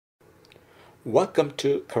Welcome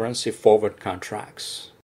to Currency Forward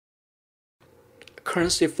Contracts. A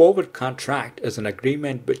currency forward contract is an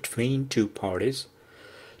agreement between two parties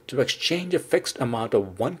to exchange a fixed amount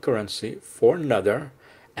of one currency for another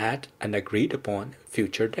at an agreed upon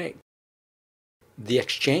future date. The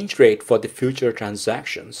exchange rate for the future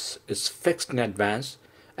transactions is fixed in advance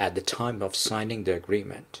at the time of signing the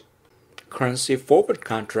agreement. Currency forward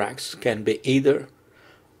contracts can be either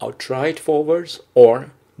outright forwards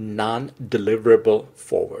or non-deliverable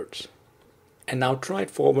forwards. An outright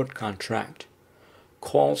forward contract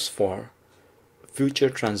calls for future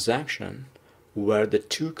transaction where the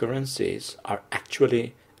two currencies are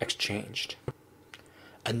actually exchanged.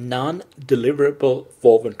 A non-deliverable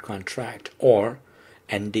forward contract, or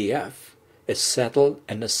NDF, is settled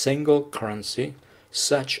in a single currency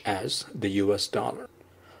such as the US dollar.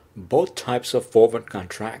 Both types of forward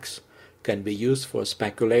contracts can be used for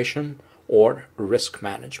speculation or risk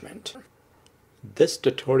management. This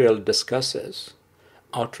tutorial discusses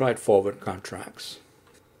outright forward contracts.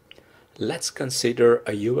 Let's consider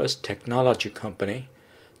a US technology company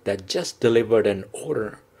that just delivered an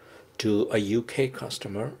order to a UK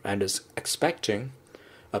customer and is expecting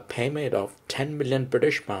a payment of 10 million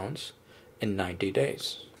British pounds in 90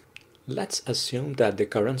 days. Let's assume that the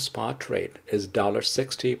current spot rate is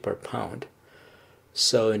 $60 per pound.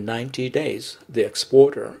 So in 90 days, the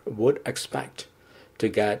exporter would expect to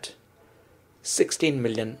get 16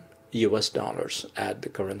 million US dollars at the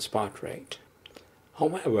current spot rate.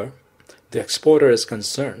 However, the exporter is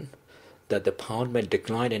concerned that the pound may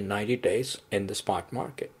decline in 90 days in the spot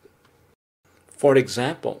market. For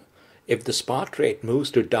example, if the spot rate moves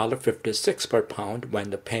to $56 per pound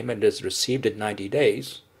when the payment is received in 90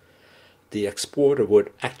 days, the exporter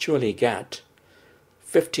would actually get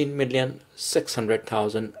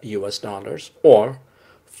 15,600,000 US dollars or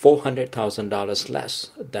 $400,000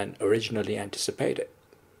 less than originally anticipated.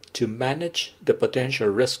 To manage the potential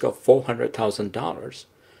risk of $400,000,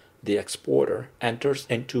 the exporter enters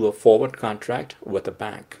into a forward contract with a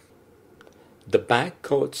bank. The bank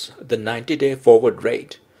quotes the 90-day forward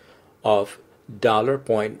rate of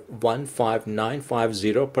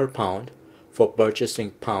 $0.15950 per pound for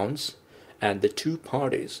purchasing pounds, and the two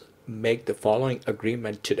parties make the following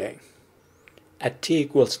agreement today. At t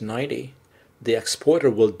equals 90, the exporter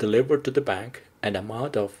will deliver to the bank an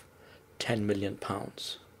amount of 10 million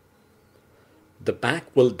pounds. The bank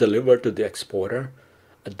will deliver to the exporter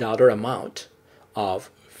a dollar amount of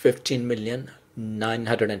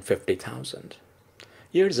 15,950,000.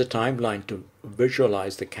 Here's a timeline to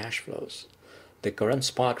visualize the cash flows. The current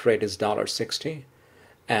spot rate is $60,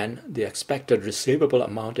 and the expected receivable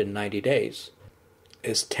amount in 90 days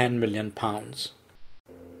is 10 million pounds.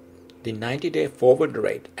 The 90-day forward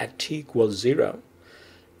rate at t equals 0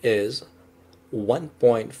 is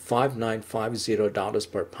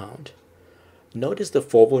 $1.5950 per pound. Notice the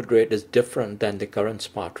forward rate is different than the current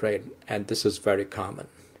spot rate, and this is very common.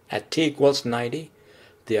 At t equals 90,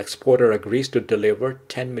 the exporter agrees to deliver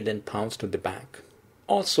 10 million pounds to the bank.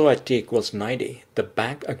 Also at t equals 90, the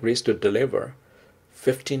bank agrees to deliver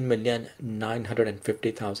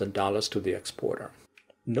 $15,950,000 to the exporter.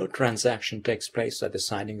 No transaction takes place at the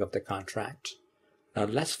signing of the contract. Now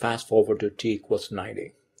let's fast forward to t equals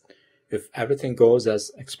 90. If everything goes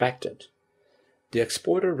as expected, the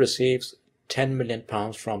exporter receives 10 million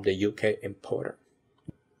pounds from the UK importer.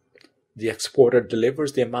 The exporter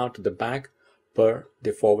delivers the amount to the bank per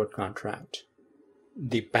the forward contract.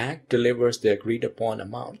 The bank delivers the agreed upon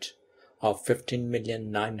amount of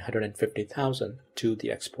 15,950,000 to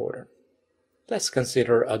the exporter. Let's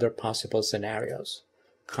consider other possible scenarios.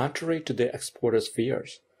 Contrary to the exporter's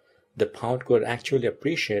fears, the pound could actually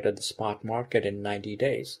appreciate at the spot market in 90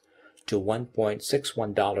 days to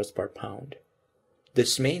 $1.61 per pound.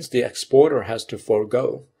 This means the exporter has to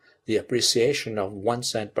forego the appreciation of 1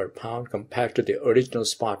 cent per pound compared to the original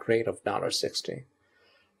spot rate of $60.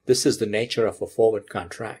 This is the nature of a forward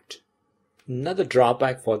contract. Another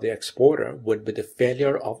drawback for the exporter would be the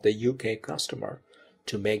failure of the UK customer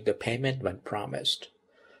to make the payment when promised.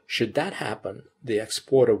 Should that happen, the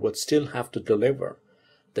exporter would still have to deliver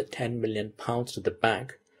the 10 million pounds to the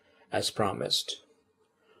bank as promised.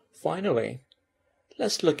 Finally,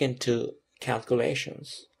 let's look into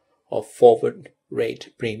calculations of forward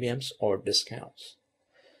rate premiums or discounts.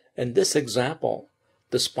 In this example,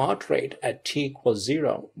 the spot rate at t equals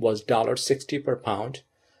 0 was $60 per pound,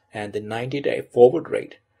 and the 90-day forward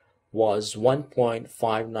rate was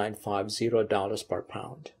 $1.5950 per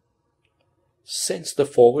pound. Since the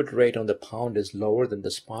forward rate on the pound is lower than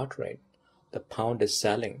the spot rate, the pound is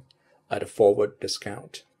selling at a forward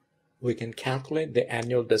discount. We can calculate the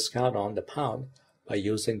annual discount on the pound by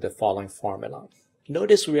using the following formula.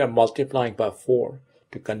 Notice we are multiplying by 4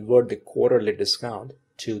 to convert the quarterly discount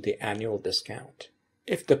to the annual discount.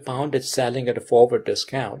 If the pound is selling at a forward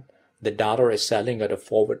discount, the dollar is selling at a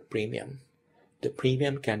forward premium. The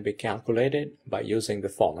premium can be calculated by using the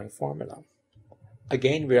following formula.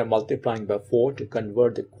 Again, we are multiplying by 4 to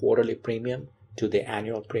convert the quarterly premium to the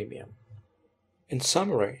annual premium. In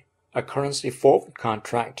summary, a currency forward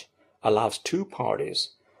contract allows two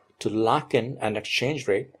parties to lock in an exchange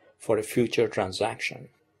rate for a future transaction.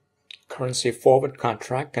 Currency forward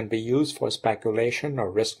contract can be used for speculation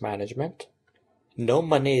or risk management. No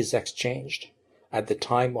money is exchanged at the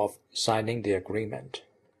time of signing the agreement.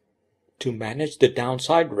 To manage the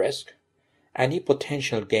downside risk, any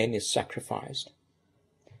potential gain is sacrificed.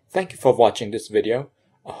 Thank you for watching this video.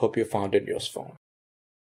 I hope you found it useful.